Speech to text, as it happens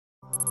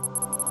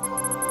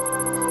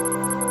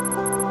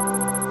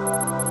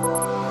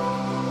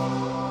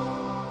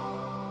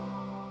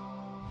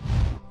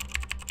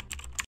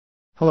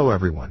Hello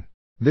everyone.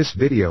 This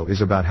video is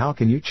about how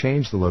can you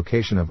change the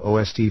location of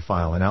OST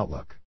file in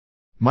Outlook.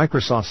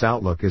 Microsoft's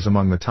Outlook is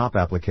among the top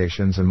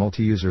applications and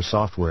multi-user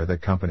software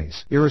that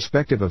companies,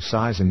 irrespective of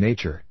size and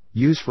nature,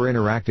 use for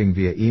interacting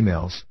via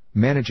emails,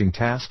 managing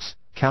tasks,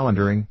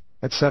 calendaring,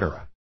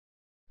 etc.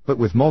 But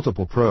with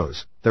multiple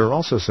pros, there are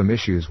also some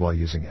issues while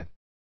using it.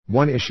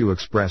 One issue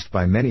expressed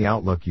by many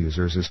Outlook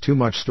users is too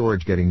much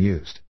storage getting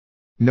used.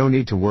 No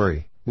need to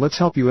worry. Let's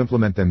help you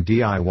implement them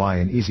DIY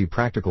in easy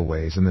practical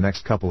ways in the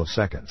next couple of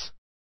seconds.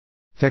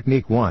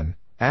 Technique 1.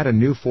 Add a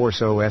new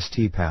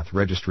ForceOSTpath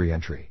registry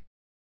entry.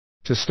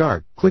 To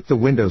start, click the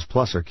Windows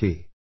plus or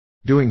key.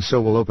 Doing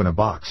so will open a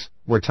box,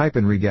 where type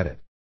in regedit.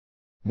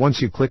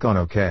 Once you click on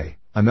OK,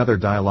 another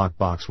dialog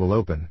box will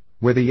open,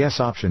 where the Yes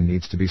option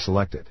needs to be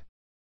selected.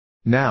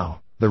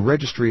 Now, the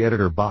Registry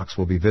Editor box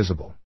will be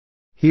visible.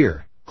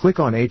 Here, click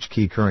on H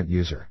key current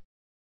user.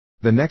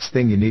 The next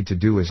thing you need to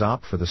do is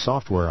opt for the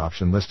software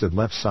option listed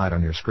left side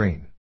on your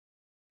screen.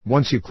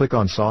 Once you click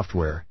on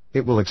software,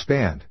 it will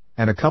expand,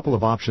 and a couple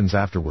of options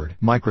afterward,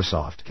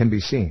 Microsoft, can be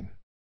seen.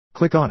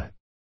 Click on it.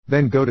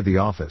 Then go to the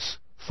Office,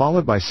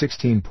 followed by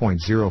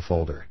 16.0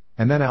 folder,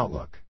 and then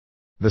Outlook.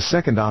 The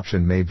second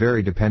option may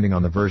vary depending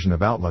on the version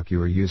of Outlook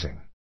you are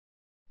using.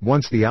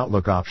 Once the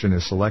Outlook option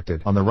is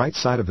selected, on the right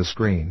side of the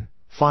screen,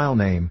 file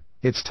name,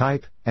 its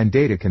type, and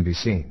data can be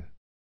seen.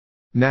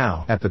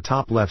 Now, at the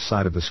top left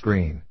side of the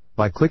screen,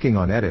 by clicking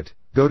on Edit,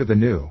 go to the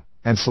New,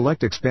 and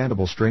select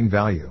Expandable String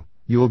Value,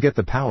 you will get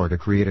the power to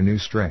create a new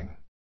string.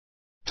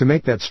 To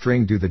make that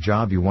string do the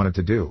job you want it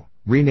to do,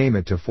 rename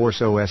it to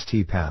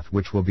ForceOSTpath,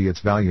 which will be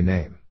its value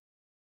name.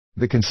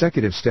 The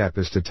consecutive step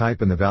is to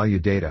type in the value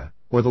data,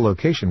 or the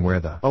location where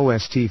the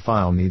OST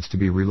file needs to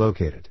be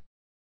relocated.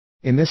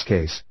 In this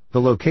case, the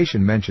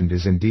location mentioned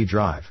is in D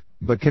drive,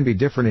 but can be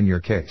different in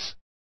your case.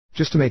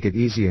 Just to make it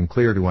easy and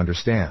clear to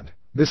understand,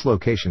 this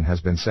location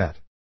has been set.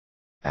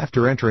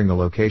 After entering the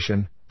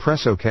location,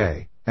 press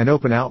OK, and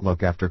open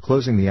Outlook after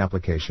closing the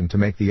application to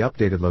make the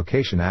updated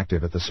location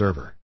active at the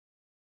server.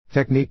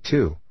 Technique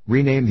 2.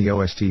 Rename the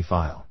OST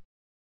file.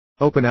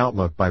 Open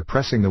Outlook by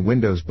pressing the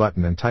Windows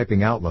button and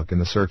typing Outlook in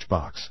the search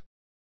box.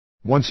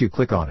 Once you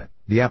click on it,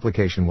 the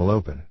application will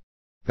open.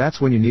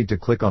 That's when you need to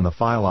click on the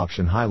File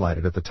option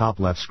highlighted at the top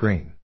left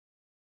screen.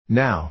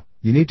 Now,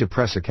 you need to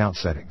press Account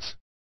Settings.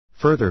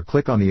 Further,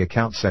 click on the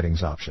Account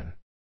Settings option.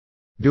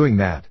 Doing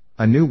that,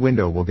 a new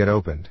window will get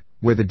opened,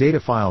 where the Data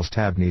Files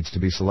tab needs to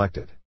be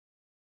selected.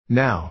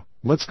 Now,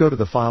 let's go to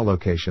the file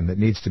location that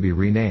needs to be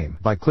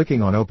renamed by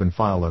clicking on Open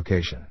File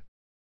Location.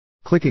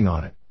 Clicking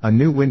on it, a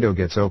new window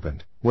gets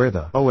opened, where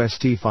the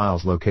OST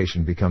file's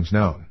location becomes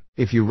known.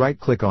 If you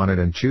right-click on it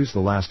and choose the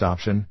last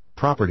option,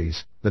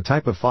 Properties, the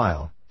type of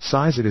file,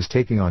 size it is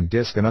taking on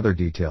disk and other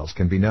details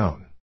can be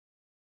known.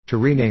 To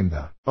rename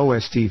the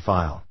OST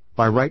file,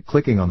 by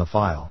right-clicking on the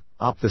file,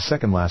 opt the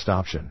second last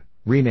option,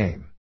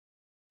 Rename.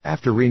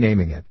 After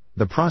renaming it,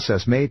 the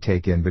process may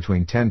take in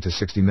between 10 to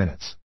 60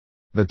 minutes.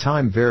 The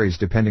time varies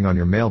depending on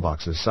your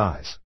mailbox's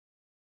size.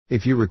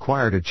 If you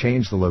require to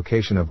change the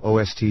location of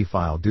OST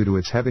file due to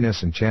its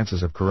heaviness and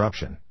chances of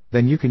corruption,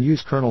 then you can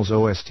use kernel's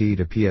OST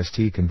to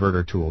PST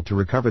converter tool to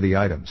recover the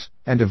items,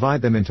 and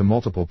divide them into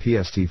multiple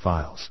PST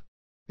files.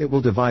 It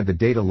will divide the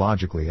data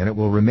logically and it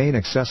will remain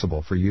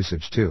accessible for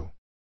usage too.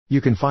 You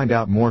can find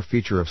out more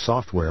feature of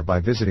software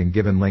by visiting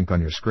given link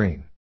on your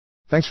screen.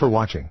 Thanks for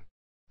watching.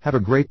 Have a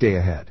great day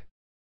ahead.